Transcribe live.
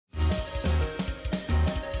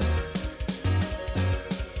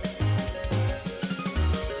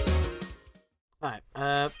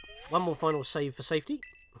one more final save for safety.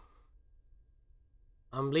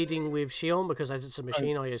 I'm leading with Shion because as it's a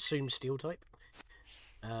machine, I assume Steel type.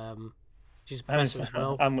 She's a professor as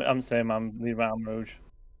well. I'm same. I'm leading around Rouge.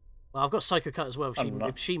 Well, I've got Psycho Cut as well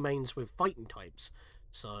if she mains with fighting types.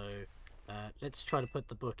 So let's try to put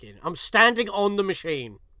the book in. I'm standing on the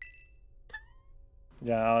machine.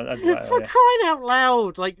 Yeah, for crying out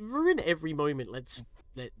loud! Like ruin every moment.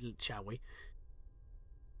 Shall we?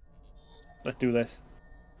 Let's do this.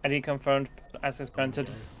 Eddie confirmed. Access granted.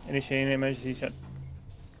 Initiating emergency shut.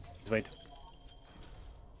 Please wait.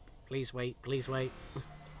 Please wait. Please wait.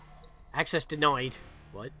 Access denied.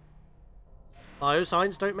 What? Bio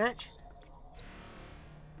signs don't match.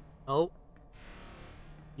 Oh.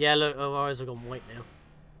 Yeah, look, our eyes have gone white now.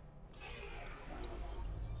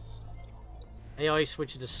 AI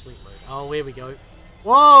switches to sleep mode. Oh, here we go.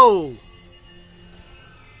 Whoa!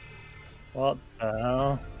 What the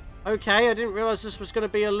hell? Okay, I didn't realise this was going to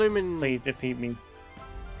be a Lumen... Please defeat me.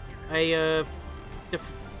 This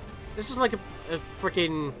is like a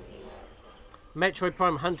freaking Metroid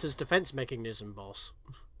Prime Hunter's defense mechanism boss.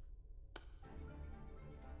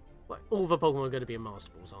 Like, all the Pokemon are going to be in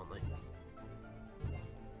Master Balls, aren't they?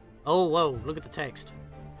 Oh, whoa, look at the text.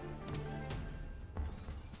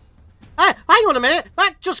 Hey, hang on a minute!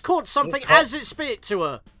 That just caught something as it spit it to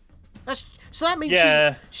her! So that means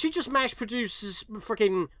she just mass produces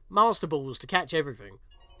freaking Master Balls to catch everything.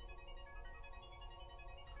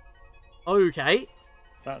 Okay.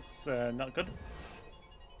 That's not good.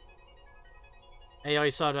 AI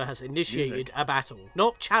Sada has initiated a battle.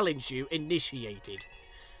 Not challenged you, initiated.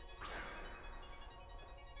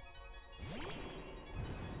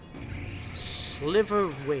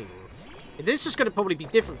 Sliver Wing. This is going to probably be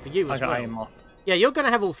different for you as well. Yeah, you're going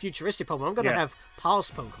to have all futuristic Pokemon. I'm going to have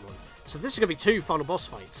past Pokemon. So this is going to be 2 final boss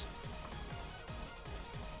fights.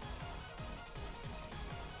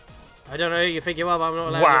 I don't know who you think you are, but I'm not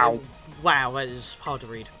allowed. Wow. Wow, that is hard to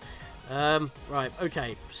read. Right,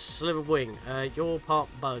 okay. Sliver Wing. You're part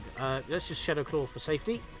Bug. Let's just Shadow Claw for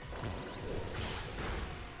safety.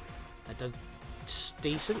 That does... It's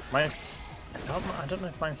decent. Mine's... I don't know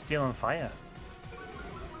if mine's Steel on Fire.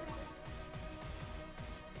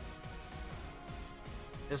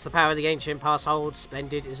 It's the power of the ancient pass hold.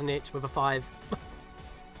 Splendid, isn't it? With a 5.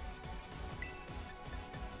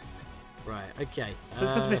 Right, okay. So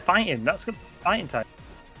it's going to be fighting. That's good fighting type.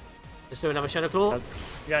 Let's do another Shadow Claw.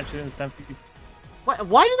 Yeah, actually, it's time for you.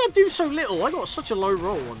 Why did that do so little? I got such a low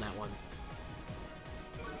roll on that one.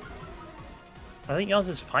 I think yours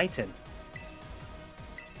is fighting.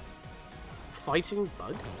 Fighting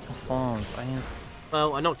Bug? Performs.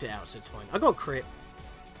 Well, I knocked it out, so it's fine. I got a crit.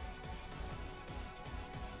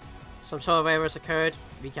 Some sort of error has occurred.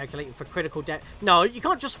 Recalculating for critical damage. No, you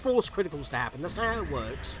can't just force criticals to happen. That's not how it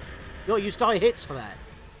works. You gotta use die hits for that.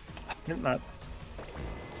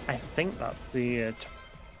 I think that's the...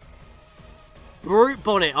 Root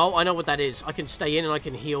Bonnet. Oh, I know what that is. I can stay in and I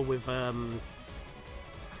can heal with,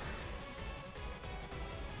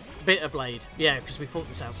 Bitter Blade. Yeah, because we fought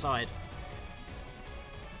this outside.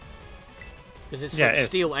 Because it's like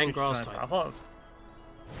steel and grass type. I thought it was...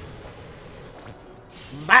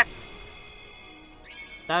 Bat!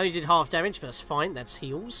 That only did half damage, but that's fine. That's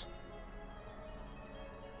heals.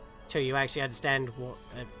 So you actually understand what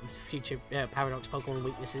future Paradox Pokemon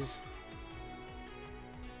weakness is.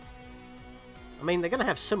 I mean, they're going to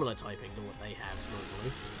have similar typing to what they have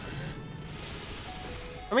normally.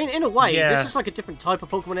 I mean, in a way, this is like a different type of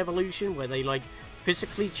Pokemon evolution where they like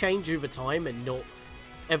physically change over time and not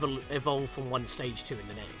evolve from one stage to in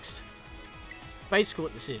the next. It's basically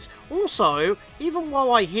what this is. Also, even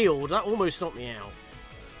while I healed, that almost knocked me out.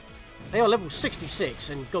 They are level 66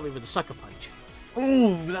 and got me with a Sucker Punch.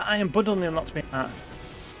 Ooh, that Iron Bud only knocked me out.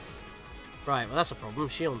 Right, well that's a problem.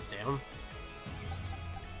 Shion's down.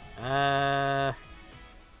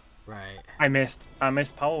 Right. I missed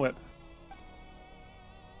Power Whip.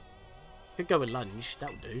 Could go with Lunge, that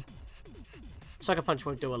would do. Sucker Punch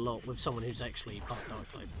won't do a lot with someone who's actually part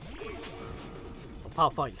Dark type. Or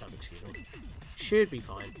part Fighting type, excuse me. Should be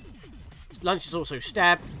fine. Lunge is also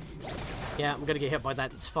Stab. Yeah, I'm gonna get hit by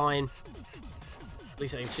that, that's fine. At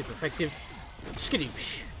least that ain't super effective.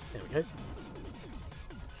 Skadoosh. There we go.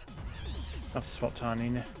 I've swapped on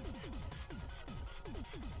in. Right,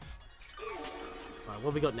 what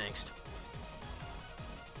have we got next?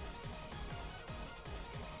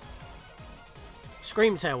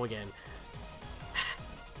 Scream Tail again.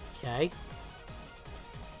 Okay.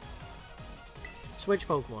 Switch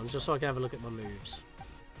Pokemon, just so I can have a look at my moves.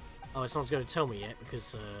 Oh, it's not going to tell me yet,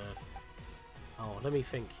 because, oh, let me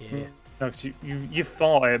think here. No, because you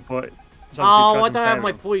fought it, but... Oh, I don't have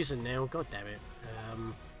my poison now, god damn it.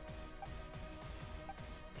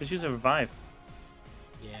 Just use a revive.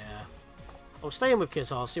 Yeah. I'll stay in with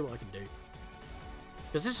Kiss. I'll see what I can do.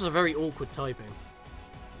 Because this is a very awkward typing.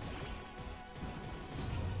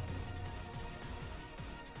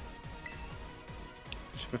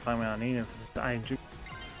 Should be fine with Arnina because it's Iron Juice.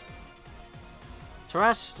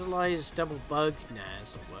 Terrestrialized double bug? Nah,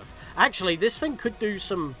 it's not worth. Actually, this thing could do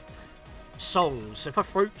some songs. If I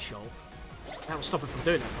throat shot, that will stop it from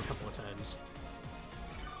doing that for a couple of turns.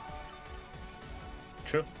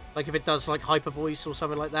 True. Like if it does like hyper voice or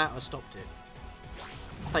something like that, I stopped it.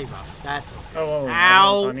 Play rough. That's okay. Oh,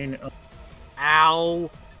 ow! Arnina.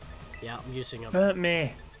 Ow! Yeah, I'm using them. Hurt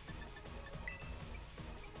me.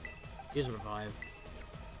 Use a revive.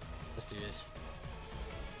 Let's do this.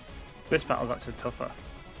 This battle's actually tougher.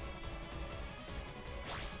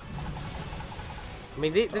 I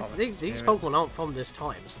mean, these Pokemon aren't from this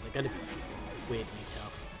time, so they're going to be weirdly tough.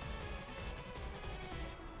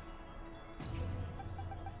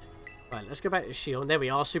 Right, let's go back to Shield. There we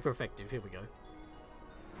are, super effective. Here we go.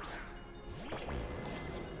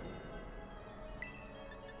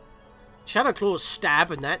 Shadow Claw's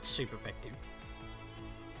stab, and that's super effective.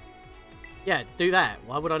 Yeah, do that.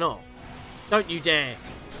 Why would I not? Don't you dare.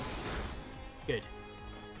 Good.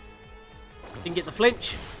 Didn't get the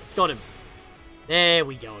flinch. Got him. There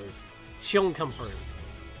we go. Shion come through.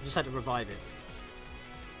 I just had to revive it.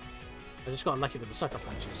 I just got unlucky with the sucker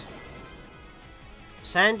punches.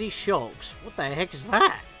 Sandy Shocks. What the heck is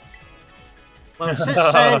that? Well, it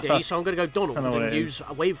says Sandy, so I'm going to go Donald and use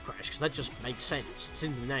a Wave Crash, because that just makes sense. It's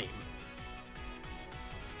in the name.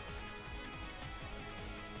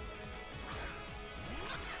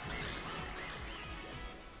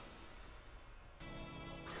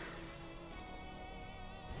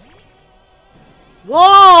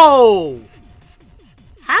 Whoa!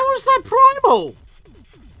 How is that primal?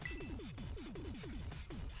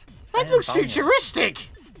 That looks futuristic!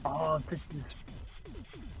 Oh, this is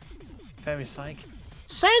very psychic.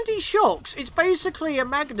 Sandy Shocks, it's basically a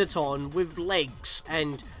Magneton with legs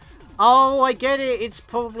and... Oh, I get it, it's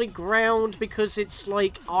probably ground because it's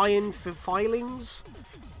like iron for filings.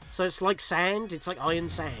 So it's like sand, it's like iron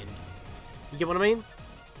sand. You get what I mean?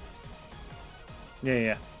 Yeah,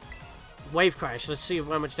 yeah. Wave Crash, let's see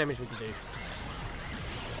how much damage we can do.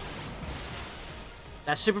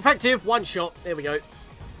 That's super effective, one shot, there we go.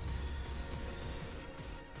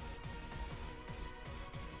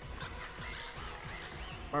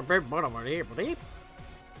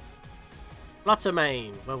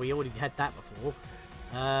 Fluttermane. Well, we already had that before.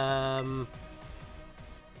 I'm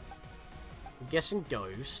guessing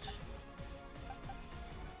Ghost.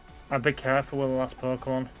 I'd be careful with the last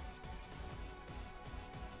Pokemon.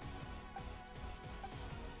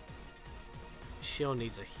 Shield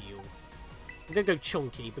needs a heal. I'm going to go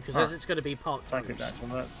Chunky because as it's going to be part Ghost,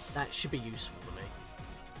 that should be useful to me.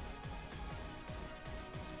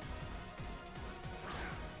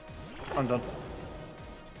 I'm done.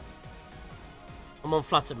 I'm on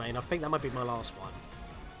Fluttermane. I think that might be my last one.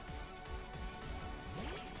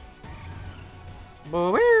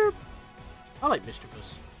 I like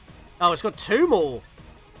Mischievous. Oh, it's got 2 more.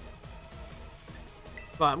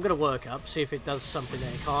 Right, I'm going to work up, see if it does something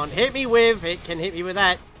that it can't hit me with. It can hit me with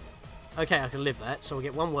that. Okay, I can live that, so we'll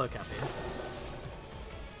get 1 work up here.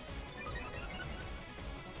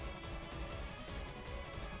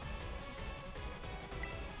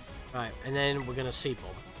 Right, and then we're going to Seed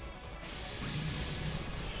Bomb.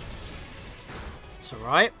 It's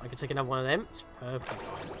alright. I can take another one of them. It's perfectly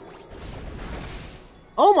fine.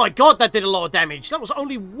 Oh my god, that did a lot of damage. That was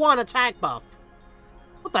only 1 attack buff.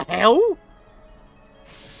 What the hell?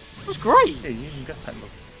 That was great. Yeah, you got attack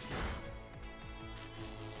buff.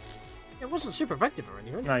 It wasn't super effective or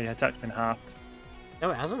anything. No, your attack's been halved.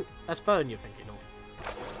 No, it hasn't. That's burn you're thinking of.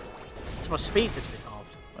 It's my speed that's been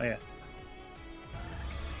halved. Oh, yeah.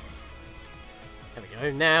 There we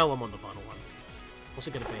go. Now I'm on the final one. What's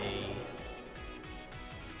it going to be?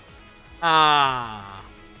 Ah.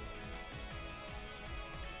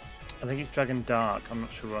 I think it's Dragon Dark. I'm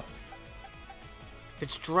not sure. If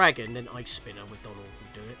it's Dragon, then Ice Spinner with Donald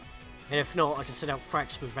will do it. And if not, I can send out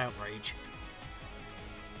Frax with Outrage.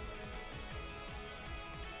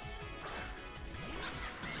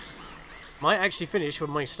 Might actually finish with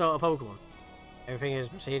my starter Pokemon. Everything is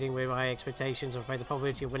proceeding with my expectations. I'm afraid the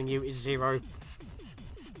probability of winning you is 0.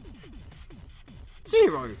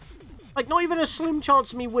 0! Like, not even a slim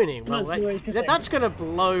chance of me winning. Well, that's gonna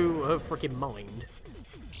blow her freaking mind.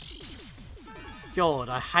 God,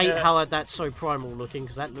 I hate how that's so primal looking,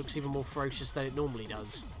 because that looks even more ferocious than it normally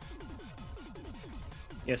does.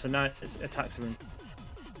 Yeah, so now it's attacks are in.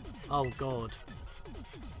 Oh, God.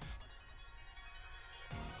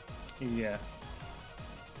 Yeah.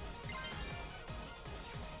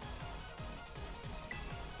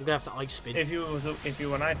 I'm gonna have to ice spin. If you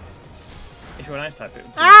were an ice type, it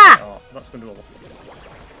would oh, that's gonna do a lot.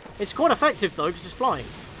 It's quite effective though, because it's flying.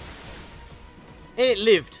 It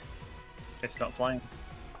lived. It's not flying.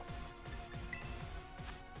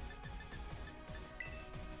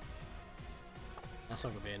 That's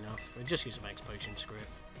not gonna be enough. I just use a max potion, screw it.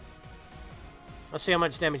 I'll see how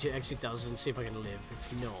much damage it actually does and see if I can live.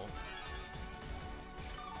 If not,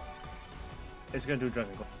 it's gonna do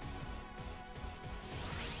Dragon Claw.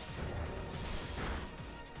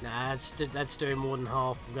 nah, that's doing more than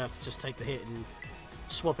half. I'm gonna have to just take the hit and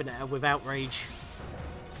swapping it out with outrage.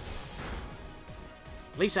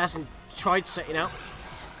 At least it hasn't tried setting out.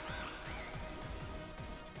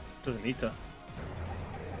 Doesn't need to.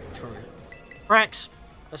 True. Frax,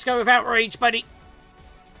 let's go with outrage, buddy.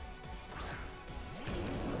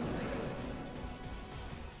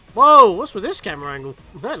 Whoa, what's with this camera angle?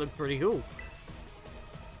 That looked pretty cool.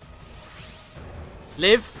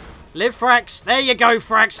 Live. Live, Frax. There you go,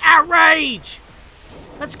 Frax. Outrage!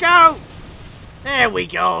 Let's go! There we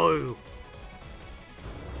go.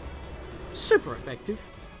 Super effective.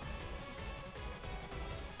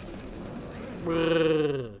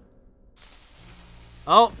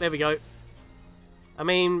 Oh, there we go. I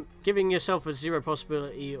mean, giving yourself a 0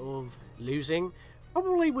 possibility of losing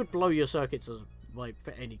probably would blow your circuits as, like,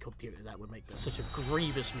 for any computer. That would make that such a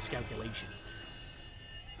grievous miscalculation.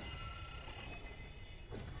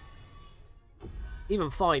 Even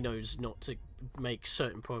Phi knows not to make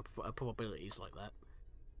certain probabilities like that.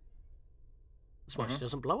 That's why she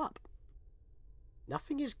doesn't blow up.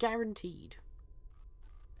 Nothing is guaranteed.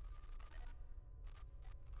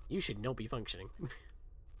 You should not be functioning.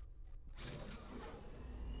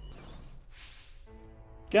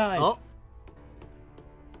 Guys! Oh.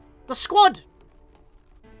 The squad!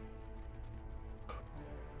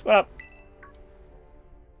 What up?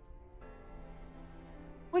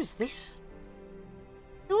 What is this?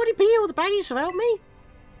 You already beat all the baddies without me?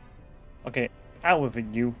 Okay, out with it,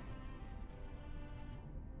 you.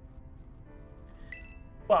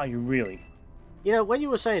 What are you really? You know, when you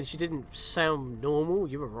were saying she didn't sound normal,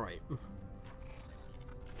 you were right.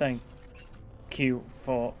 Thank you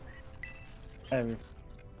for everything.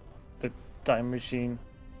 The time machine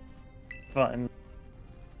button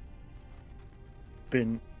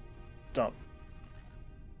been stopped.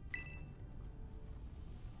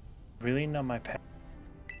 Really not my pet.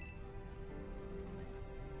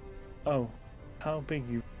 Oh, how big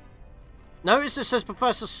you? Notice it says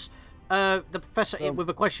Professor, the Professor with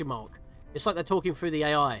a question mark. It's like they're talking through the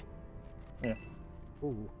AI. Yeah.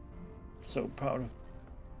 Ooh. So proud of.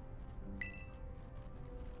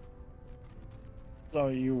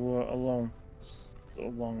 Sorry you were alone so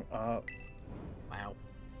long. Wow.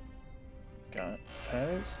 Got it.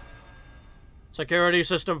 Pairs? Security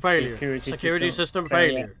system failure. Security system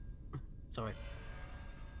failure. Sorry.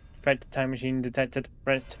 Threat to time machine detected.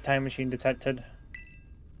 Threat to time machine detected.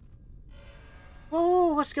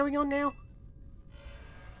 Oh, what's going on now?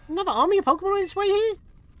 Another army of Pokemon on its way here?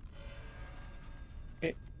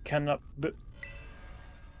 It cannot be.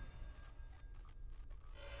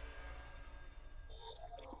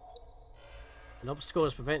 An obstacle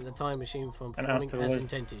is preventing the time machine from performing as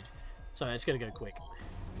intended. So it's going to go quick.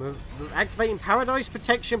 We're activating Paradise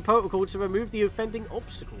Protection Protocol to remove the offending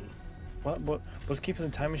obstacle. What was keeping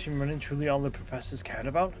the time machine running truly all the professors cared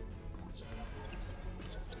about?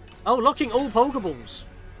 Oh, locking all Pokeballs.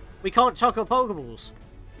 We can't chuck our Pokeballs.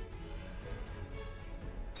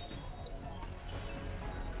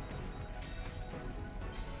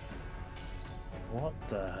 What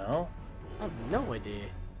the hell? I have no idea.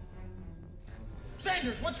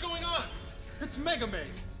 Sanders, what's going on? It's Mega Maid.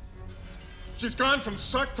 She's gone from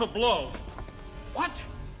suck to blow. What?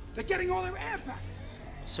 They're getting all their air back.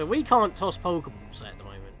 So we can't toss Pokeballs at the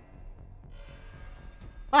moment.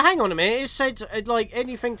 But hang on a minute, it said like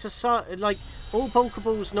anything to like all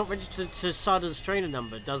Pokeballs not registered to Sada's trainer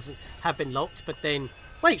number doesn't have been locked, but then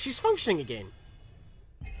wait, she's functioning again.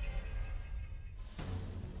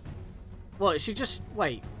 What, she just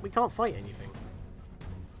wait, we can't fight anything.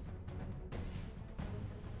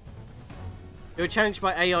 You were challenged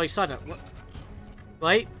by AI Sada. What?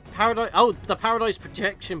 Wait, Paradise. Oh, the Paradise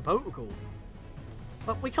Protection Protocol.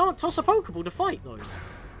 But we can't toss a Pokeball to fight, though.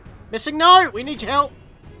 Missing note! We need your help!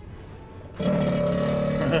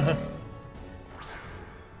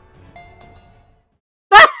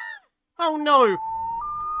 Oh no!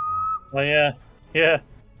 Oh yeah, yeah.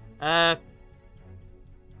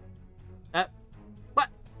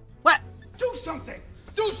 What? Do something!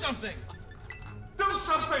 Do something! Do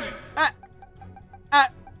something!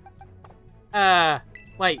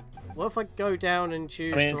 Wait. What if I go down and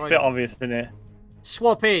choose? I mean, it's the a right bit obvious, isn't it?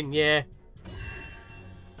 Swap in, yeah.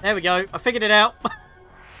 There we go. I figured it out.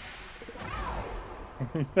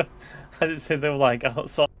 I didn't say they were like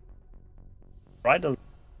outside. Right?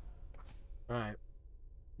 Right.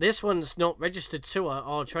 This one's not registered to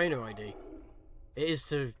our trainer ID. It is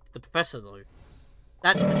to the professor, though.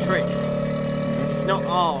 That's the trick. It's not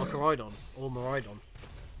our Coridon or Moridon.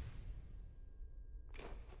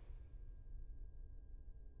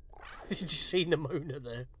 Did you see Nemona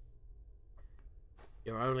there?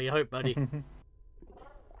 Your only hope, buddy.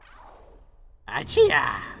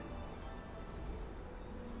 Achia!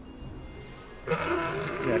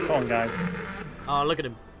 Yeah, come on, guys. Oh, look at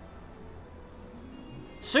him.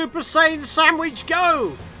 Super Saiyan Sandwich,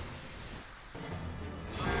 go!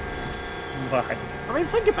 Bye. I mean,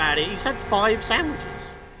 think about it. He's had 5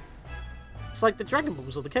 sandwiches. It's like the Dragon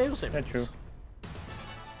Balls or the Chaos Emeralds. Yeah, true.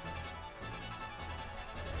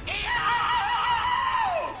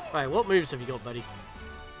 Right, what moves have you got, buddy?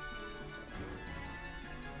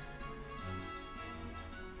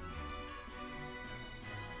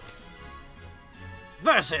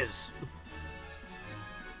 Versus!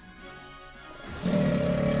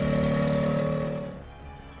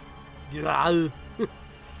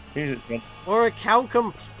 Jesus, man. Or a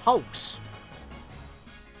Calcum Pulse.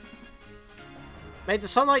 Made the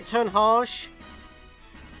sunlight turn harsh.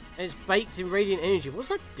 And it's baked in radiant energy. What does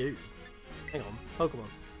that do? Hang on. Pokemon.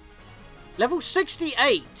 Level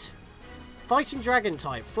 68. Fighting Dragon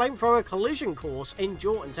type. Flamethrower, Collision Course,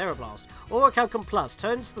 Endure, and Terra Blast. Aura Calcum Plus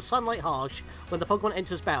turns the sunlight harsh when the Pokemon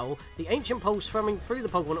enters battle. The Ancient Pulse throwing through the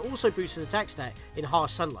Pokemon also boosts its attack stat in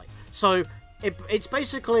harsh sunlight. So, it's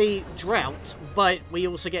basically Drought, but we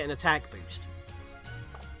also get an attack boost.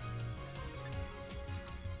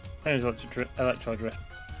 There's Electro Drift.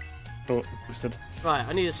 Boosted. Right,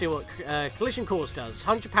 I need to see what Collision Course does.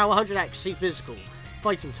 100 power, 100 accuracy, physical.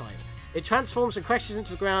 Fighting type. It transforms and crashes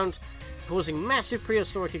into the ground, causing massive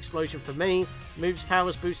prehistoric explosion for many. Moves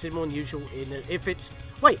powers boosted more than usual if it's...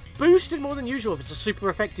 Wait, boosted more than usual if it's a super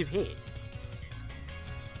effective hit.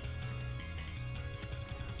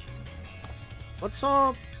 What's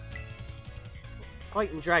our...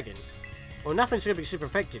 Fighting Dragon? Well, nothing's going to be super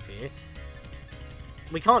effective here.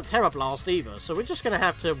 We can't Terra Blast either, so we're just going to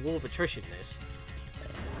have to War of Attrition this.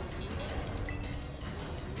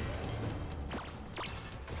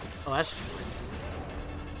 Oh, that's true.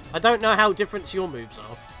 I don't know how different your moves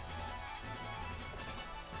are.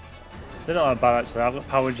 They're not that bad, actually. I've got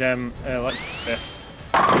Power Gem, Electric Drift.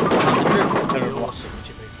 Oh, the Drift would be awesome, which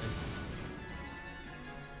you move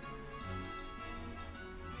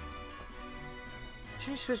then.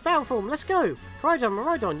 Change to his battle form, let's go!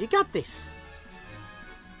 Rhydon, you got this!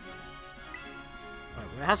 Right,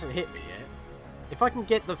 well, it hasn't hit me yet. If I can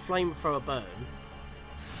get the Flamethrower burn...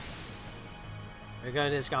 We're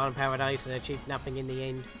going to this Garden Paradise and achieve nothing in the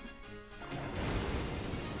end.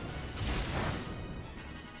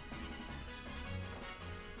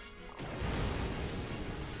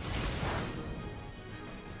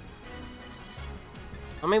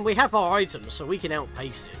 I mean, we have our items, so we can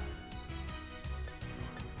outpace it.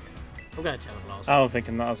 I'm going to Terra Blast. I was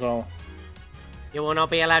thinking that as well. You will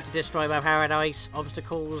not be allowed to destroy my paradise.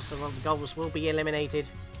 Obstacles and goals will be eliminated.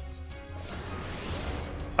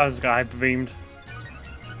 I just got hyper beamed.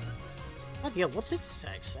 Bloody hell, what's its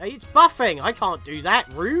sex? It's buffing! I can't do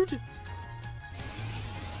that, rude!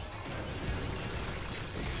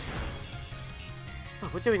 Oh,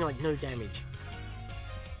 we're doing like no damage.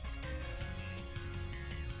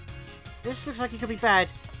 This looks like it could be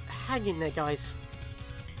bad. Hang in there, guys.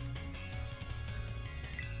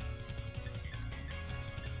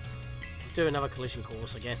 Do another collision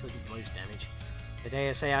course, I guess, that did the most damage. The day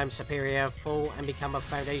I say I'm superior, fall and become a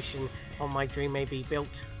foundation on my dream may be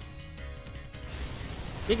built.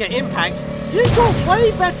 You get impact. You got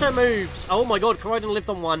way better moves. Oh my god, Coridon lived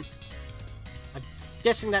on 1. I'm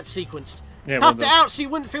guessing that's sequenced. Yeah, Toughed it out so you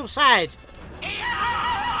wouldn't feel sad.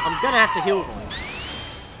 I'm gonna have to heal one.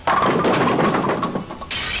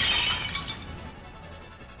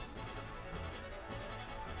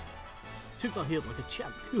 Took the heal like a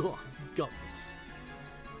champ. Oh, got this.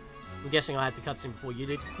 I'm guessing I had the cutscene before you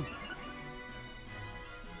did.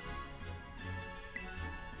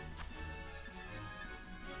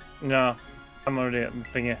 No, I'm already at the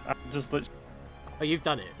thingy. I just literally... Oh, you've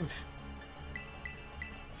done it.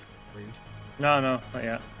 Rude. No, not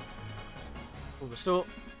yet. We'll restore.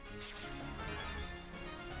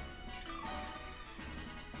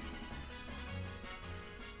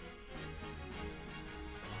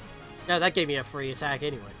 No, that gave me a free attack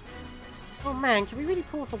anyway. Oh man, can we really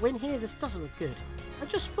pull off a win here? This doesn't look good. I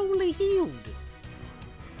just fully healed.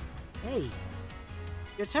 Hey,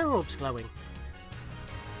 your Terror Orb's glowing.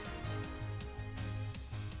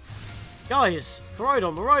 Guys,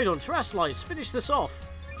 Koridon, Miraidon, Terrasilites, finish this off.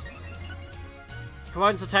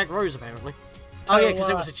 Koridon's attack Rose, apparently. Oh yeah, because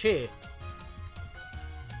it was a cheer.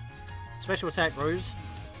 Special attack Rose.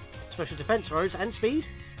 Special defense Rose. And speed?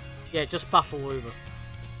 Yeah, just buff all over.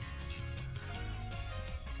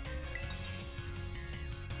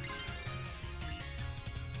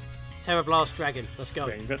 Terra Blast Dragon. Let's go.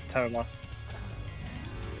 Yeah, you got Terra Blast.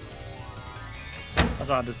 That's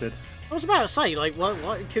what I just did. I was about to say, like,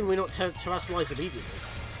 why can we not Terrasilize immediately?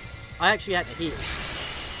 I actually had to heal.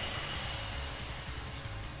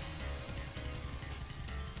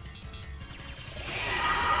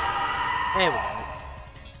 There we go.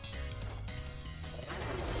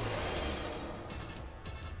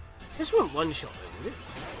 This wasn't one-shot, though, did it?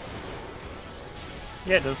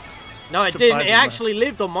 Yeah, it does. No, it didn't. It actually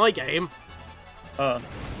lived on my game. Oh.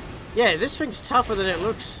 Yeah, this thing's tougher than it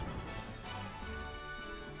looks.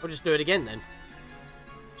 I'll just do it again, then.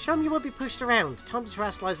 Show me you won't be pushed around. Time to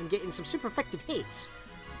Terrasilize and get in some super effective hits.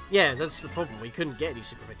 Yeah, that's the problem. We couldn't get any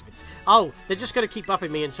super effective hits. Oh, they're just going to keep buffing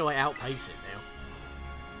me until I outpace it now.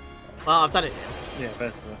 Well, I've done it now. Yeah,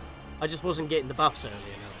 basically. I just wasn't getting the buffs earlier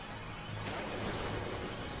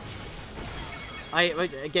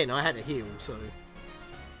enough. Again, I had to heal, so...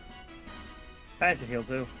 I had to heal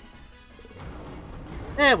too.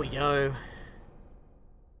 There we go.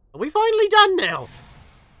 Are we finally done now?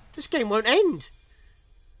 This game won't end.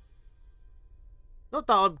 Not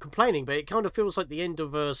that I'm complaining, but it kind of feels like the end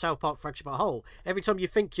of South Park Fractured by Whole. Every time you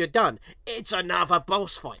think you're done, it's another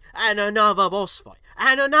boss fight, and another boss fight,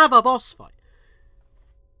 and another boss fight.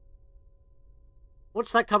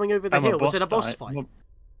 What's that coming over the hill? Was it a boss fight?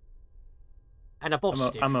 And a boss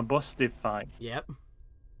stiff. I'm a boss stiff fight. Yep.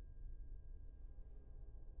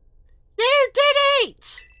 You did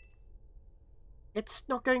it! It's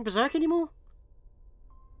not going berserk anymore?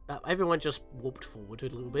 Everyone just warped forward a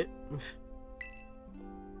little bit.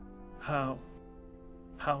 How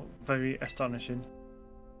very astonishing.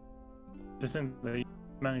 To simply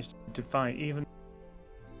manage to defy even...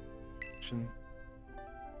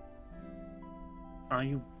 Are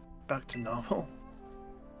you back to normal?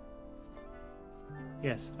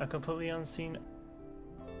 Yes, a completely unseen,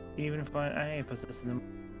 even if my IA possesses them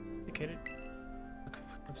indicated.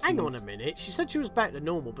 Hang on a minute, she said she was back to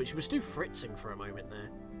normal, but she was still fritzing for a moment there.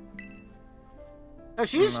 Oh,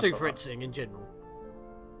 she is still fritzing in general.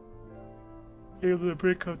 Able to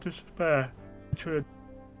break out despair.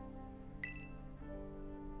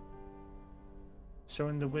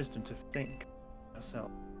 Showing the wisdom to think herself,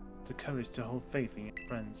 the courage to hold faith in your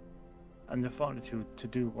friends, and the fortitude to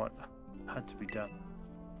do what had to be done.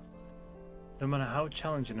 No matter how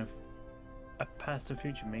challenging a past or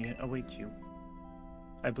future may await you,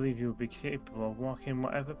 I believe you will be capable of walking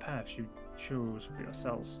whatever path you choose for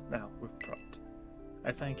yourselves now with pride.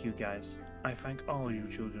 I thank you guys. I thank all you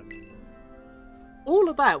children. All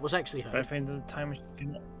of that was actually But her. I think that the time machine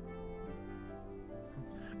cannot...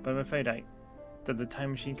 But I'm afraid that the time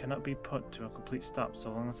machine cannot be put to a complete stop so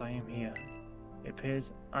long as I am here. It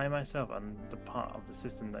appears I myself am the part of the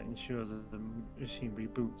system that ensures that the machine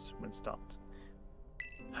reboots when stopped.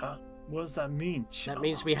 Huh? What does that mean? That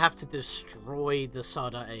means we have to destroy the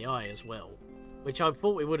Sada AI as well. Which I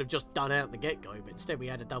thought we would have just done out the get-go, but instead we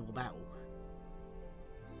had a double battle.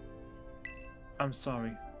 I'm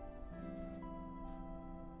sorry.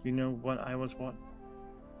 You know when I was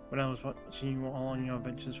watching you all on your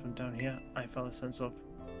adventures from down here, I felt a sense of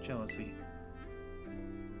jealousy.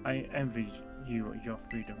 I envied you your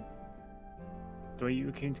freedom. The way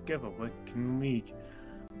you came together, working in league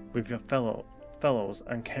with your fellows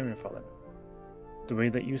and caring for them. The way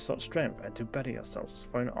that you sought strength and to better yourselves,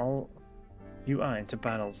 throwing all you are into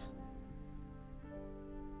battles.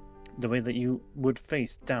 The way that you would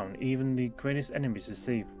face down even the greatest enemies to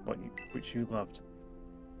save which you loved.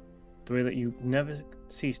 The way that you never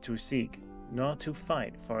cease to seek, nor to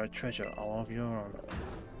fight for a treasure all of your own.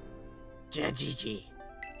 GG.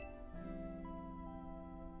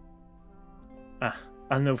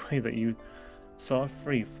 And the way that you saw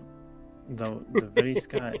free the very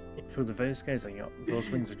sky through the very skies on those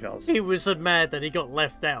wings of yours. He was so mad that he got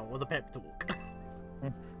left out with a pep talk.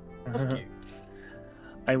 That's cute.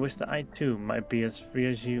 I wish that I too might be as free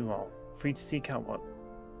as you all, free to seek out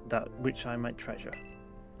that which I might treasure,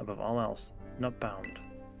 above all else, not bound.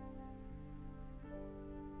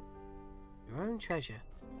 Your own treasure.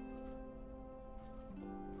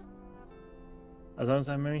 As long as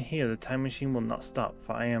I'm here, the time machine will not stop,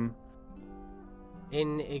 for I am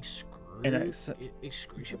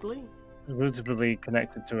excruciably? Indubitably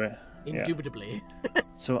connected to it. Indubitably. Yeah.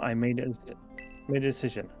 So I made a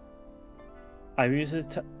decision. I used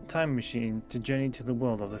the time machine to journey to the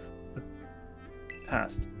world of the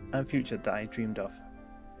past and future that I dreamed of.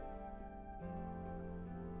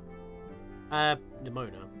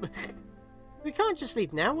 Nimona. We can't just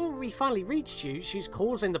leave now. When we finally reached you, she's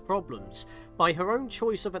causing the problems. By her own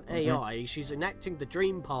choice of an AI, she's enacting the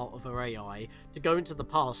dream part of her AI to go into the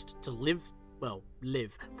past to live,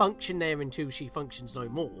 function there until she functions no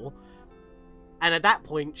more. And at that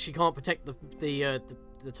point, she can't protect the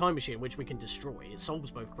time machine, which we can destroy. It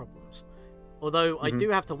solves both problems. Although, I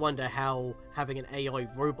do have to wonder how having an AI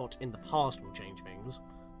robot in the past will change things.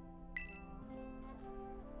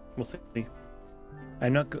 We'll see.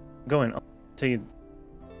 I'm not going. I'll see.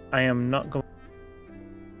 I am not going.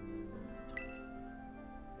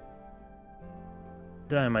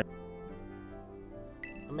 I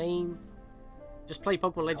mean, just play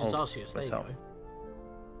Pokemon Legends Arceus. There you go.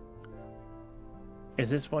 Is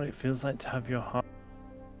this what it feels like to have your heart?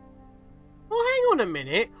 Oh, hang on a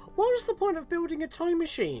minute. What was the point of building a time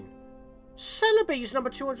machine? Celebi's number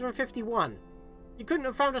 251. You couldn't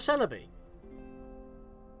have found a Celebi.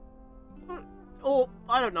 Or,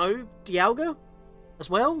 I don't know, Dialga as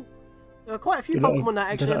well? There are quite a few Pokemon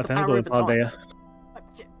that actually have the power over time.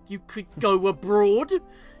 You could go abroad.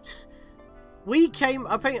 We came,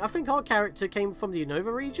 I think our character came from the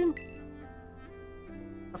Unova region.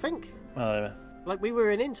 I think. Like, we were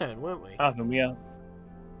an intern, weren't we?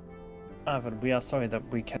 Arvin, we are sorry that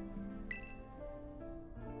we can.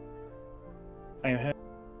 I am here.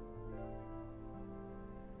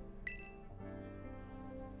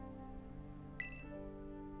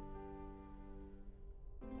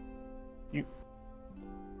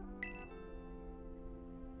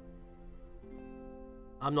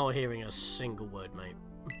 I'm not hearing a single word, mate.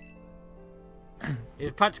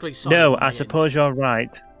 It's practically silent. No, I suppose you're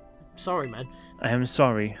right. Sorry, man. I am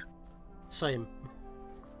sorry. Same.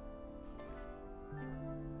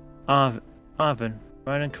 Arvin,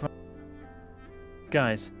 right and correct.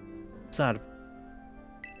 Guys, sad.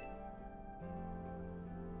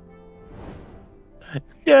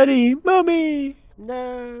 Daddy, Mummy!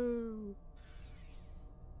 No!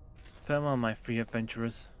 Farewell, my free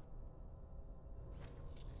adventurers.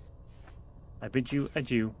 I bid you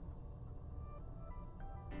adieu.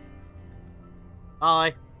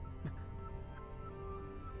 Bye.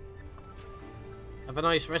 Have a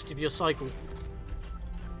nice rest of your cycle.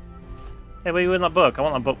 Hey, where are you in that book? I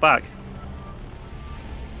want that book back.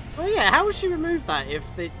 Oh yeah, how would she remove that if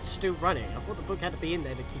it's still running? I thought the book had to be in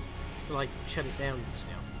there to like shut it down and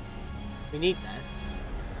stuff. We need that.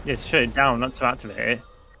 Yeah, to shut it down, not to activate it.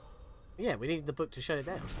 Yeah, we need the book to shut it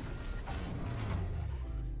down.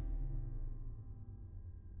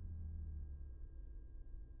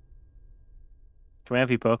 Can we have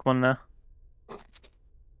your Pokemon now?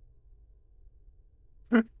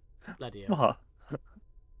 Bloody hell. What?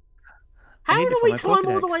 How do we climb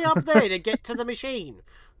all the way up there to get to the machine?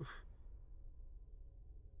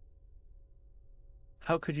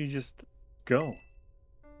 How could you just go,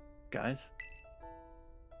 guys?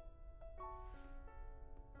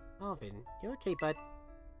 Marvin, you okay, bud?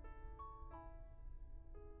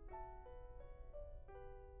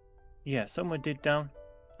 Yeah, someone did down.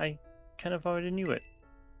 I kind of already knew it.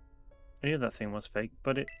 I knew that thing was fake,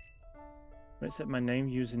 but it said my name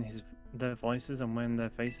using their voices and wearing their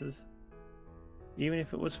faces. Even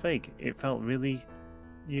if it was fake, it felt really,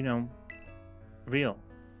 real,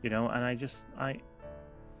 and Hey.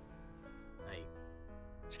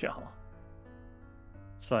 Sure.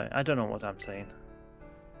 Sorry, I don't know what I'm saying.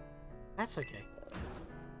 That's okay.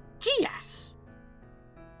 Gias!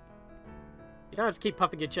 You don't have to keep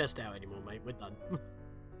puffing your chest out anymore, mate. We're done.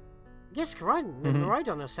 Yes, Koridon and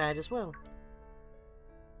Miraidon are sad as well.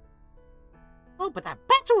 Oh, but that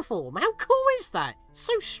battle form! How cool is that?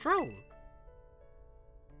 So strong.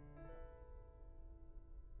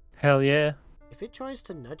 Hell yeah. If it tries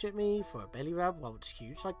to nudge at me for a belly rub while it's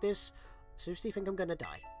huge like this, I seriously think I'm gonna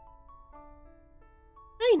die.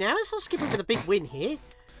 Hey now, let's not skip over the big win here.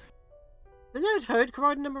 The nerd herd,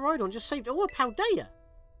 Koridon and Miraidon just saved all of Paldea.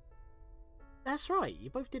 That's right, you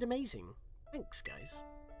both did amazing. Thanks, guys.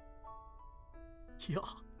 Yeah.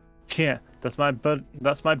 Yeah, that's my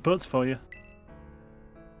butts for you.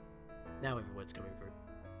 Now every word's coming through.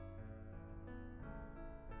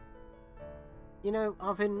 You know,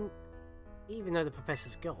 Arvin, even though the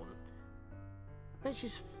professor's gone, I bet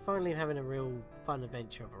she's finally having a real fun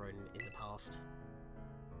adventure of her own in the past.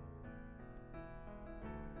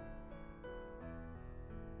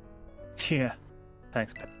 Yeah.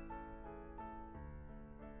 Thanks, Pep.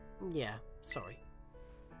 Yeah, sorry.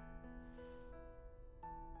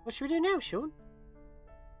 What should we do now, Sean?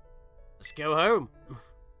 Let's go home.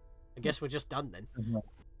 I guess we're just done then.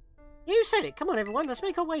 You said it. Come on, everyone. Let's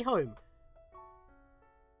make our way home.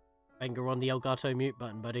 Finger on the Elgato mute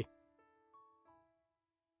button, buddy.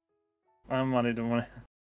 I'm on it, don't worry.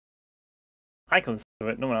 I can listen to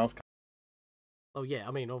it, no one else can. Oh yeah,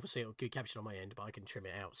 I mean, obviously it'll be captured on my end, but I can trim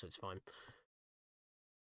it out, so it's fine.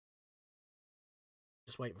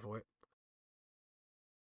 Just waiting for it.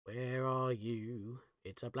 Where are you?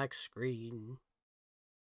 It's a black screen.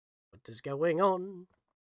 What is going on?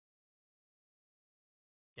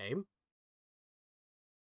 Game?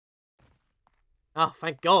 Oh,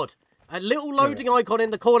 thank God. A little loading icon in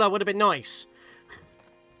the corner would have been nice.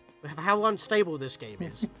 How unstable this game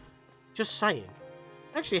is. Just saying.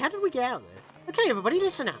 Actually, how did we get out there? Okay, everybody,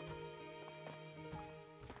 listen up.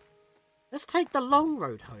 Let's take the long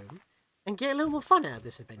road home and get a little more fun out of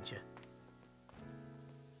this adventure.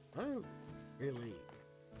 Oh, really?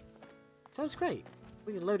 Sounds great.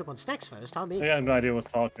 We can load up on snacks first, I mean. I have no idea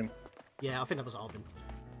what's talking. Yeah, I think that was Arvin.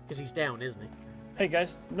 Because he's down, isn't he? Hey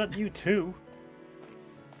guys, not you too.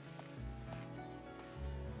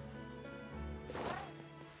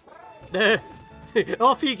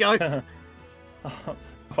 Off you go.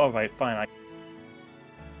 Alright, fine.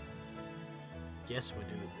 Guess we're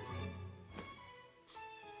doing this.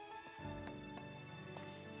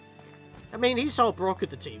 I mean, he's our Brock of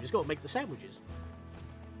the team. He's got to make the sandwiches.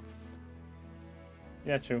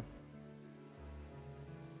 Yeah, true.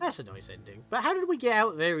 That's a nice ending. But how did we get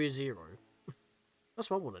out of Area Zero? That's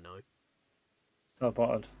what I want to know.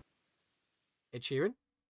 Teleported. Ed Sheeran?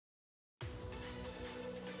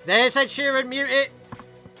 There's Ed Sheeran, mute it!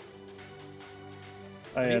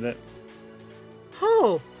 I heard it.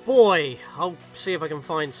 Oh boy! I'll see if I can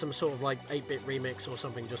find some sort of like 8-bit remix or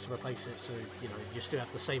something just to replace it so, you know, you still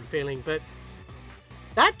have the same feeling. But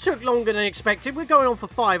that took longer than expected. We're going on for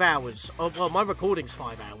 5 hours. Oh, well, my recording's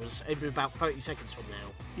 5 hours. It'll be about 30 seconds from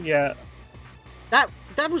now. Yeah.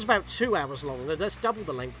 That was about 2 hours long. That's double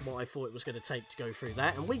the length of what I thought it was going to take to go through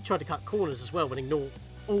that. And we tried to cut corners as well and ignore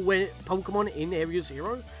all Pokemon in Area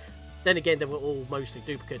Zero. Then again, they were all mostly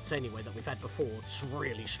duplicates anyway that we've had before. It's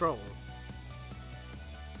really strong.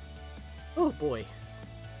 Oh boy.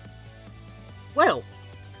 Well.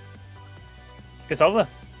 It's over.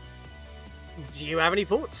 Do you have any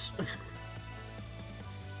thoughts?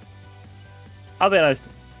 I'll be honest,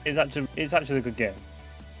 it's actually a good game.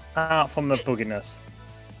 Apart from the bugginess.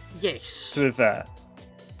 Yes. To be fair.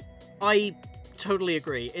 I totally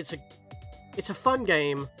agree. It's a fun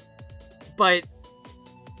game, but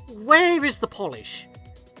where is the polish?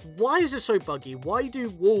 Why is it so buggy? Why do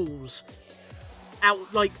walls out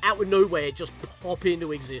of nowhere just pop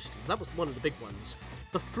into existence? That was one of the big ones.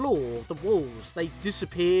 The floor, the walls, they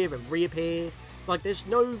disappear and reappear. Like there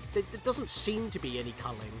doesn't seem to be any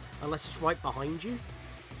culling unless it's right behind you,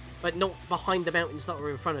 but not behind the mountains that are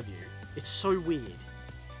in front of you. It's so weird.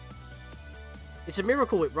 It's a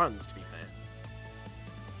miracle it runs, to be fair.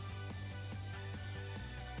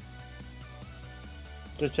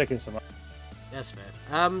 Just checking some out. That's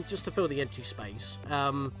fair. Just to fill the empty space.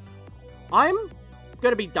 I'm going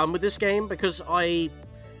to be done with this game because I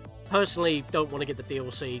personally don't want to get the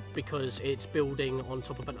DLC because it's building on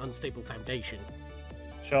top of an unstable foundation.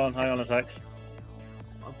 Sean, hang on a sec.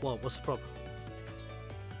 Well, what's the problem?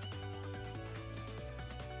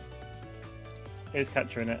 It's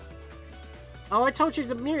capturing it. Oh, I told you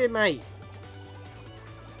to mute it, mate.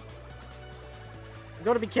 You've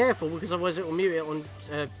got to be careful because otherwise it will mute it on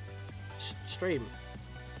stream.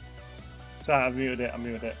 Sorry, I muted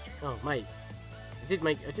it. Oh, mate.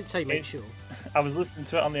 I did say make sure. I was listening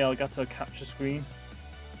to it on the Elgato capture screen,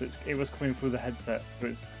 so it was coming through the headset,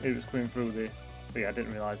 but it was coming through the. But yeah, I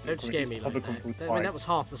didn't realise it. Don't scare me like that. I mean, that was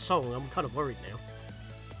half the song. I'm kind of worried now.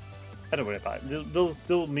 I don't worry about it.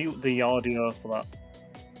 They'll mute the audio for that.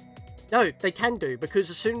 No, they can do, because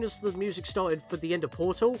as soon as the music started for the end of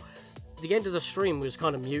Portal, the end of the stream was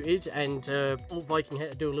kind of muted, and Alt Viking had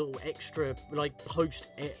to do a little extra, like,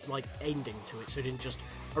 ending to it, so it didn't just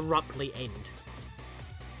abruptly end.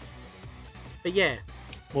 But yeah.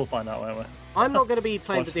 We'll find out, won't we? I'm not going to be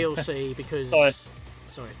playing the DLC because...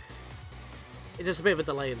 Sorry. There's a bit of a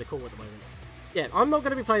delay in the call at the moment. Yeah, I'm not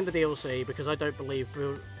going to be playing the DLC because I don't believe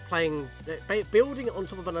building it on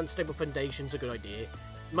top of an unstable foundation is a good idea.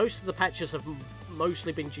 Most of the patches have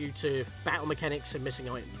mostly been due to battle mechanics and missing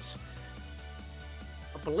items.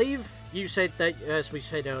 I believe you said that, as we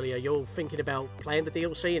said earlier, you're thinking about playing the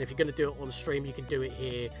DLC, and if you're going to do it on stream, you can do it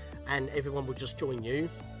here, and everyone will just join you.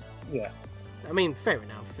 Yeah. I mean, fair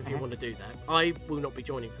enough if you want to do that. I will not be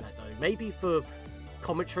joining for that, though. Maybe for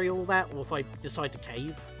commentary or all that, or if I decide to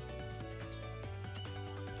cave.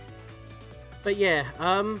 But yeah,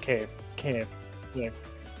 Cave. Yeah.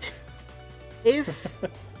 If...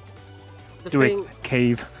 Do it.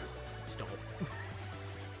 Cave. Stop.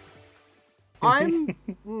 I'm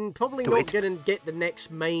probably Do not it. going to get the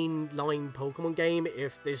next main line Pokemon game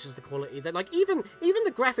if this is the quality that, like, even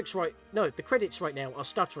the graphics the credits right now are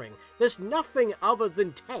stuttering. There's nothing other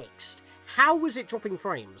than text. How is it dropping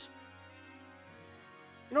frames?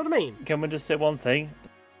 You know what I mean? Can we just say one thing?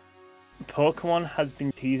 Pokemon has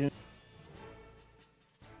been teasing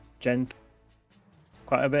Gen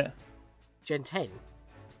quite a bit Gen 10.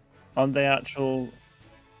 on the actual.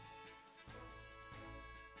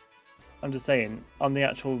 I'm just saying, on the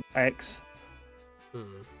actual X.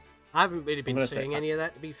 I haven't really been seeing any of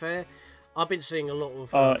that, to be fair. I've been seeing a lot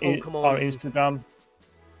of Pokemon or Instagram.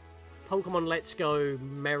 Pokemon Let's Go,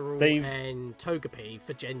 Meryl, and Togepi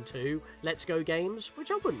for Gen 2 Let's Go games,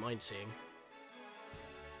 which I wouldn't mind seeing.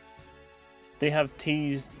 They have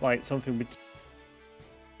teased like something which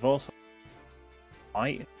also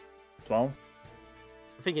might as well.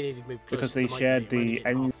 I think you need to move closer Because to they the mic, shared mate. You're only the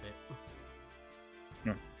getting end. half of it.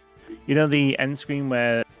 You know the end screen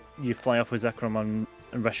where you fly off with Zekrom and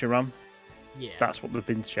Reshiram? Yeah. That's what they've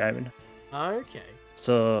been sharing. Okay.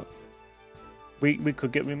 So we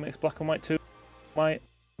could get Remix Black and White 2. Black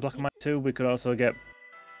and White 2. We could also get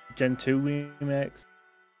Gen 2 remakes.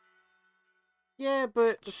 Yeah,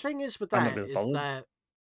 but the thing is with I'm not that really is bothered. that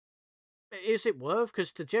is it worth?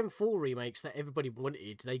 Because the Gen 4 remakes that everybody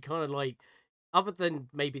wanted, they kind of like, other than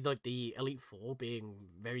maybe like the Elite Four being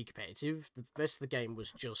very competitive, the rest of the game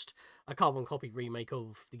was just a carbon copy remake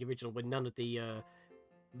of the original with none of the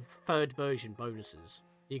third version bonuses.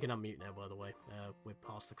 You can unmute now, by the way. We're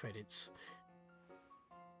past the credits.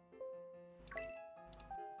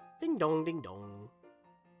 Ding dong, ding dong.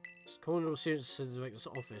 Calling all students to the director's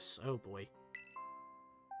office. Oh boy.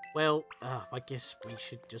 Well, I guess we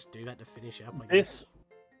should just do that to finish up. I guess.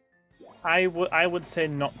 I would say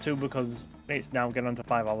not to, because it's now getting on to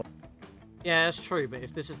 5 hours. Yeah, that's true. But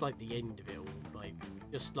if this is like the end of it all, like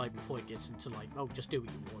just like before it gets into like, oh, just do what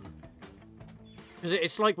you want. Because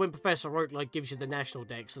it's like when Professor Oak like gives you the national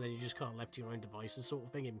dex, and then you just kind of left to your own devices, sort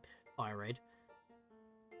of thing in Fire Red.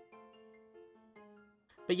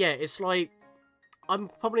 But yeah, it's like I'm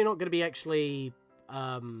probably not going to be actually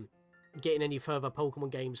getting any further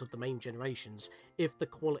Pokemon games of the main generations if the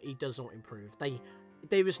quality does not improve.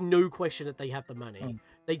 There is no question that they have the money.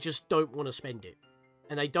 They just don't want to spend it.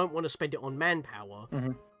 And they don't want to spend it on manpower.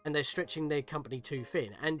 And they're stretching their company too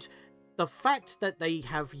thin. And the fact that they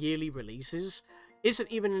have yearly releases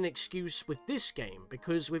isn't even an excuse with this game,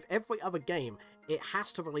 because with every other game, it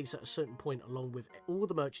has to release at a certain point along with all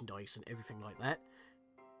the merchandise and everything like that,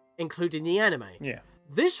 including the anime. Yeah.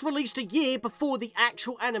 This released a year before the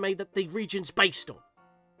actual anime that the region's based on.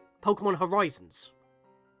 Pokemon Horizons.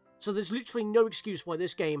 So there's literally no excuse why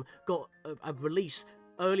this game got a release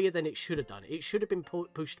earlier than it should have done. It should have been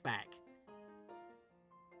pushed back.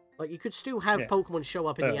 Like, you could still have Pokemon show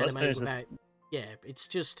up in the anime without... Yeah, it's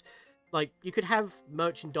just... Like, you could have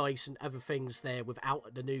merchandise and other things there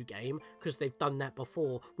without the new game, because they've done that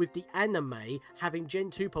before, with the anime having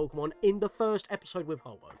Gen 2 Pokemon in the first episode with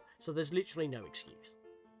Ho-Oh. So there's literally no excuse.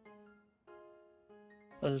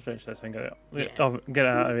 Let's just finish this thing. Get Yeah. it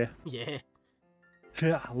out of here. Yeah.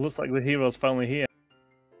 Yeah, looks like the hero's finally here.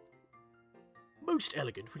 Most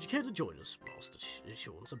elegant. Would you care to join us, Master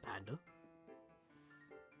Shawns and Panda?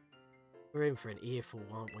 We're in for an earful,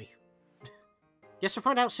 aren't we? Guess we'll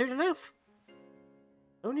find out soon enough.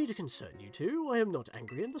 No need to concern you two. I am not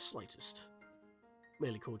angry in the slightest.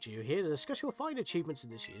 Merely called you here to discuss your fine achievements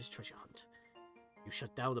in this year's treasure hunt. You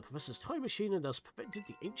shut down the Professor's time machine and thus prevented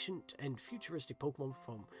the ancient and futuristic Pokemon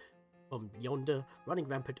from yonder running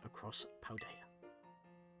rampant across Paldea.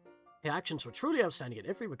 Your actions were truly outstanding in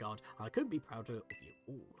every regard, and I couldn't be prouder of you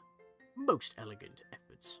all. Most elegant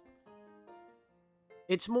efforts.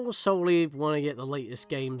 It's more solely want to get the latest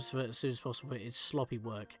games as soon as possible. It's sloppy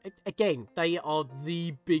work. Again, they are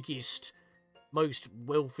the biggest, most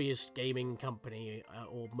wealthiest gaming company,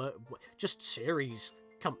 or just series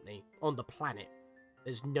company on the planet.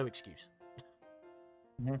 There's no excuse.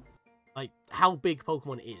 Like, how big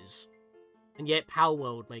Pokemon is. And yet Power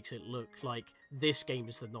World makes it look like this game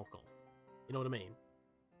is the knockoff. You know what I mean?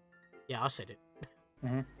 Yeah, I said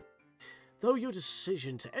it. Though your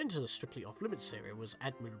decision to enter the strictly off-limits area was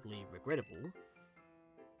admirably regrettable,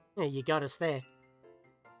 yeah, you got us there.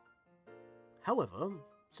 However,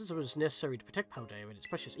 since it was necessary to protect Paldea and its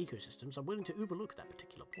precious ecosystems, I'm willing to overlook that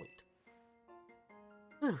particular point.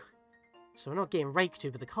 Oh, so we're not getting raked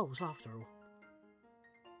over the coals after all.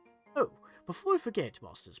 Oh, before I forget,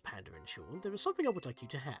 Masters Panda and Sean, there is something I would like you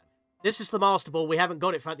to have. This is the Master Ball. We haven't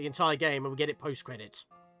got it throughout the entire game, and we get it post-credits.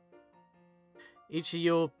 Each of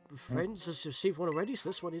your friends has received one already, so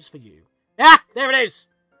this one is for you. Ah! There it is!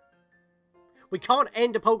 We can't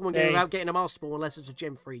end a Pokemon game Hey. without getting a Master Ball unless it's a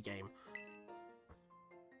Gem 3 game.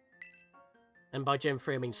 And by Gem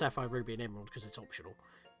 3, I mean Sapphire, Ruby, and Emerald, because it's optional.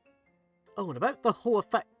 Oh, and about the whole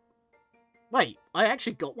effect... Wait, I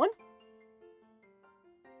actually got one?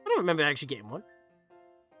 I don't remember actually getting one.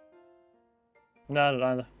 No, I don't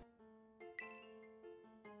either.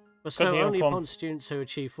 Bestow Continue, only go on. upon students who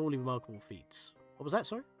achieve fully remarkable feats. What was that,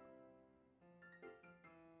 sorry?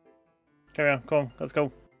 Carry on, come on, let's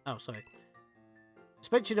go. Oh, sorry.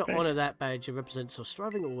 Expect you to Finish. honour that badge and represents us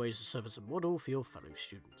striving always to serve as a model for your fellow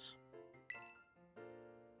students.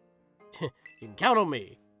 You can count on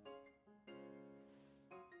me.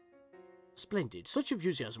 Splendid. Such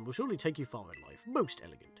enthusiasm will surely take you far in life. Most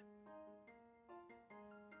elegant.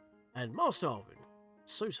 And Master Arvin,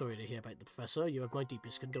 so sorry to hear about the Professor. You have my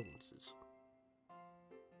deepest condolences.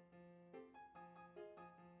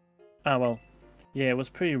 Ah, well. Yeah, it was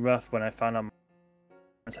pretty rough when I found out my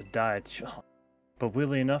parents had died. But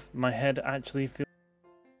weirdly enough, my head actually feels...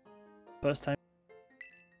 First time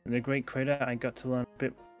in the Great Crater, I got to learn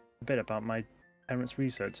a bit about my parents'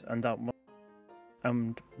 research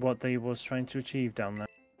and what they was trying to achieve down there.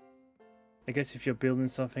 I guess if you're building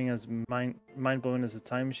something as mind-blowing as a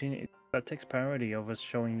time machine, that takes priority over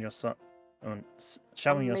showing your son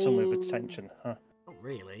with attention, huh? Not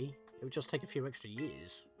really. It would just take a few extra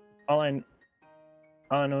years. All I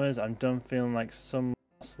know is I'm done feeling like some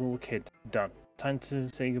little kid. Done. Time to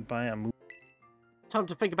say goodbye and move. Time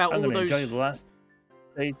to think about I'm all gonna those... enjoy the last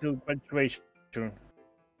day till graduation.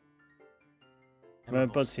 My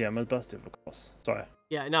buzz here, my busted, of course. Sorry.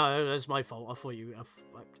 Yeah, no, that's my fault. I thought you...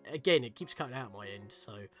 Again, it keeps cutting out on my end,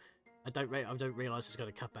 so... I don't realise it's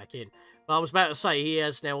going to cut back in. But I was about to say, he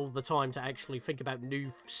has now all the time to actually think about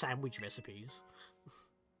new sandwich recipes.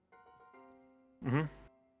 Mm-hmm.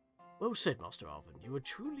 Well said, Master Arvin. You are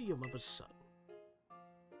truly your mother's son.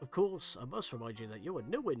 Of course, I must remind you that you are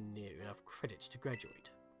nowhere near enough credits to graduate.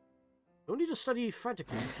 You'll need to study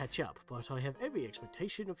frantically to catch up, but I have every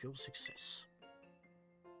expectation of your success.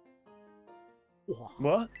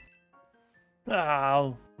 What?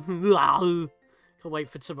 Oh. Can't wait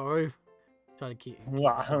for tomorrow. Trying to keep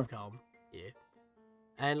myself calm. Yeah.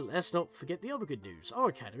 And let's not forget the other good news. Our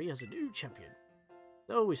academy has a new champion.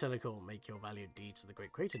 Though we certainly can't make your valiant deeds of the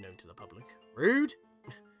Great Crater known to the public. Rude!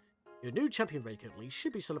 Your new champion rank at least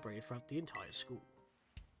should be celebrated throughout the entire school.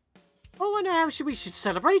 Oh, I know how we should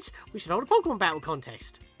celebrate! We should hold a Pokemon battle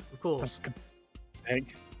contest! Of course.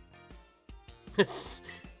 Heck. That's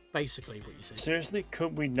basically what you said. Seriously,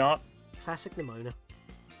 could we not? Classic Nimona.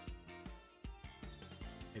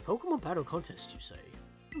 A Pokemon battle contest, you say?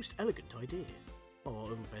 Most elegant idea. Our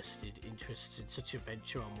own vested interests in such a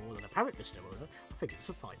venture are more than apparent, Mr. Nimona. I think it's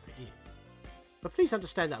a fine idea. But please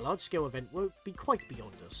understand that a large-scale event won't be quite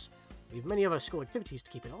beyond us. We have many other school activities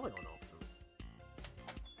to keep an eye on after.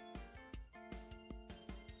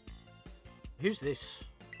 Who's this?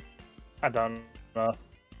 I don't know.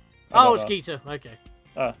 Oh, it's Geeta. Okay.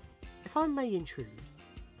 If I may intrude.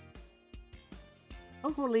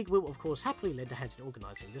 Pokemon League will, of course, happily lend a hand in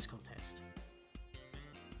organising this contest.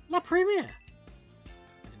 La Premiere!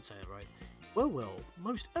 I didn't say that right. Well,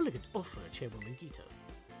 most elegant offer, Chairwoman Geeta.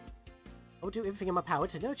 I'll do everything in my power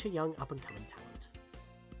to nurture young, up-and-coming talent.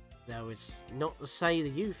 Though it's not to say the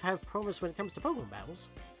youth have promise when it comes to Pokemon battles.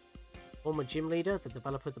 Former gym leader, the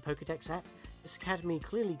developer of the Pokédex app, this academy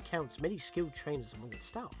clearly counts many skilled trainers among its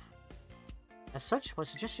staff. As such, my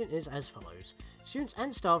suggestion is as follows. Students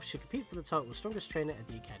and staff should compete for the title of strongest trainer at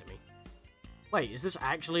the academy. Wait, is this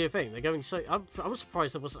actually a thing? They're going so... I was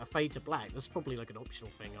surprised there wasn't a fade to black. That's probably like an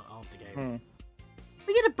optional thing after game.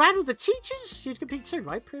 We get a battle the teachers? You'd compete too,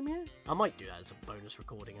 right, Premier? I might do that as a bonus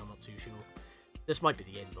recording, I'm not too sure. This might be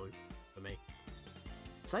the end, though, for me.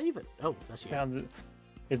 Is that even... Oh, that's you.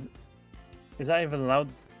 Yeah, is that even allowed?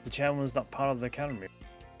 The chairwoman's not part of the academy.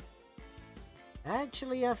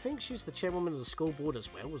 Actually, I think she's the chairwoman of the school board as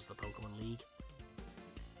well as the Pokemon League.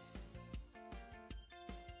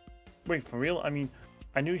 Wait, for real? I mean,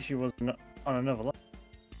 I knew she was on another level.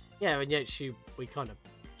 Yeah, and yet we kind of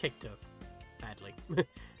kicked her badly.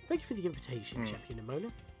 Thank you for the invitation, Champion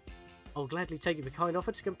Nimona. I'll gladly take the kind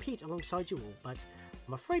offer to compete alongside you all, but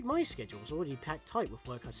I'm afraid my schedule's already packed tight with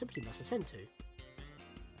work I simply must attend to.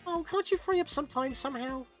 Oh, can't you free up some time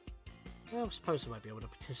somehow? Well, I suppose I might be able to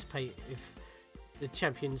participate if the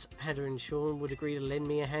champions, Panda and Sean, would agree to lend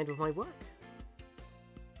me a hand with my work.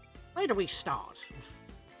 Where do we start?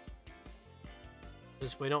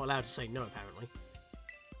 Because we're not allowed to say no, apparently.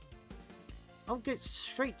 I'll get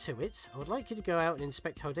straight to it. I would like you to go out and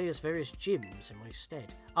inspect Haldea's various gyms in my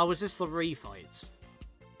stead. Oh, is this the refights?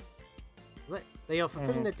 They are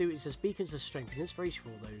fulfilling their duties as beacons of strength and inspiration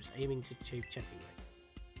for those aiming to achieve champion rank.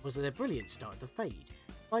 Was that their brilliance started to fade?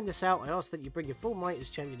 To find this out, I ask that you bring your full might as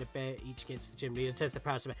champion to bear each against the gym leader. Test the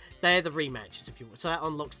prowess of it. They're the rematches, if you want. So that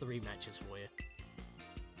unlocks the rematches for you.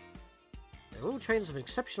 They're all trainers of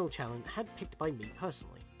exceptional talent, handpicked by me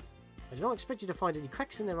personally. I do not expect you to find any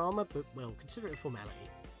cracks in their armour, but, well, consider it a formality.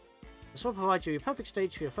 This will provide you a perfect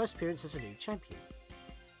stage for your first appearance as a new champion.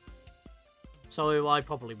 So I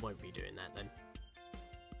probably won't be doing that then.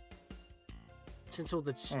 Since all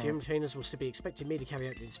the gym trainers will still be expecting me to carry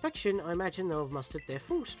out the inspection, I imagine they'll have mustered their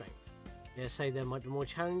full strength. Dare say there might be more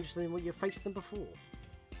challenge than what you've faced them before.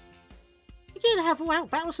 You get to have all-out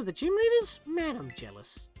battles with the gym leaders? Man, I'm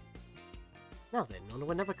jealous. Now then, on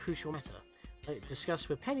to another crucial matter. I'd like to discuss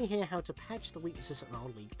with Penny here how to patch the weaknesses in our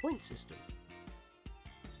league point system.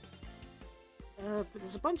 But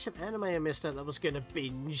there's a bunch of anime I missed out that was going to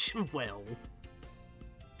binge. Well,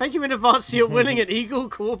 thank you in advance for your willing and eagle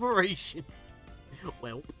cooperation.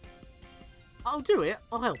 Well, I'll do it.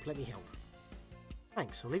 I'll help. Let me help.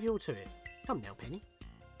 Thanks. I'll leave you all to it. Come now, Penny.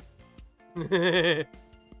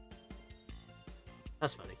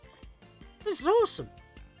 That's funny. This is awesome.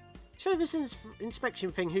 Show this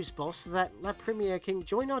inspection thing who's boss so that La Premier can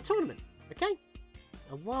join our tournament, okay?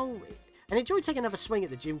 And enjoy taking another swing at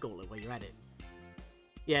the gym gauntlet while you're at it.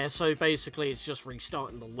 Yeah, so basically it's just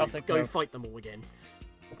restarting the loop. Go fight them all again.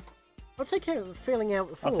 I'll take care of filling out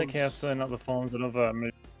the forms. I'll take care of filling out the forms and other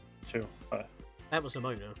moves too. That was the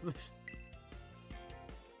Mona.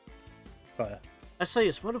 Sorry. I say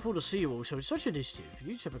it's wonderful to see you all, so it's such an initiative.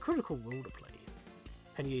 You each have a critical role to play.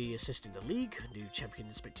 Penny assisting the league, new champion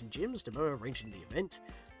inspecting gyms, Demo arranging the event.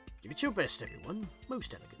 Give it your best, everyone.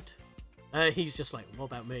 Most elegant. He's just like, what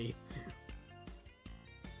about me?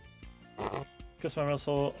 Because when it's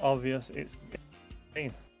so obvious, it's...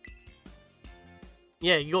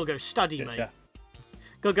 Yeah, you gotta go study, mate. Yeah.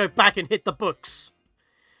 Gotta go back and hit the books.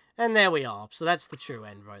 And there we are. So that's the true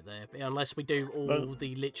end right there. Unless we do all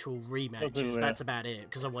the literal rematches, that's about it.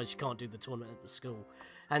 Because otherwise you can't do the tournament at the school.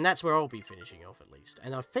 And that's where I'll be finishing off, at least.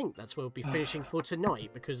 And I think that's where we'll be finishing for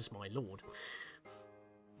tonight, because, my lord.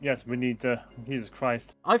 Yes, we need Jesus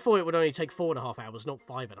Christ. I thought it would only take 4.5 hours, not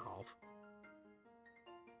 5.5.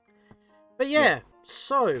 But yeah,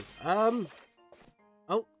 so, oh,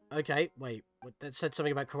 okay, wait. That said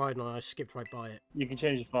something about Koridon and I skipped right by it. You can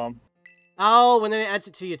change the form. Oh, and then it adds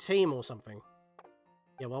it to your team or something.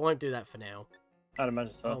 Yeah, well, I won't do that for now. I'd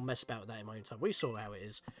imagine so. I'll mess about with that in my own time. We saw how it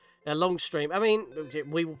is. A long stream. I mean,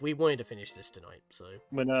 we wanted to finish this tonight, so...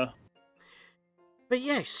 Winner. But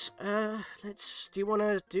yes, let's... Do you want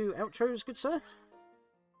to do outros, good sir?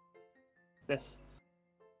 Yes.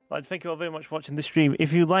 I'd like to thank you all very much for watching this stream.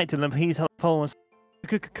 If you liked it, then please help follow us.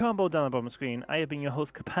 Click combo down the bottom of the screen. I have been your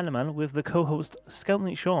host, Kapanaman, with the co-host,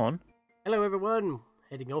 Scatlink Sean. Hello, everyone.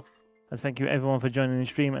 Heading off. And thank you, everyone, for joining the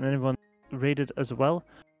stream, and everyone rated as well.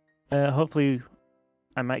 Hopefully,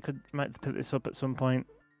 I might put this up at some point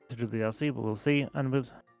to do the DLC, but we'll see.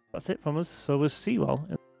 And that's it from us. So we'll see you all.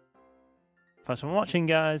 Thanks for watching,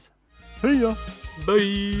 guys. See ya.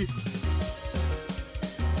 Bye.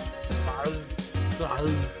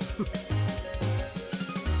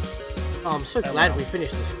 Oh, I'm so glad we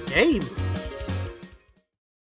finished this game.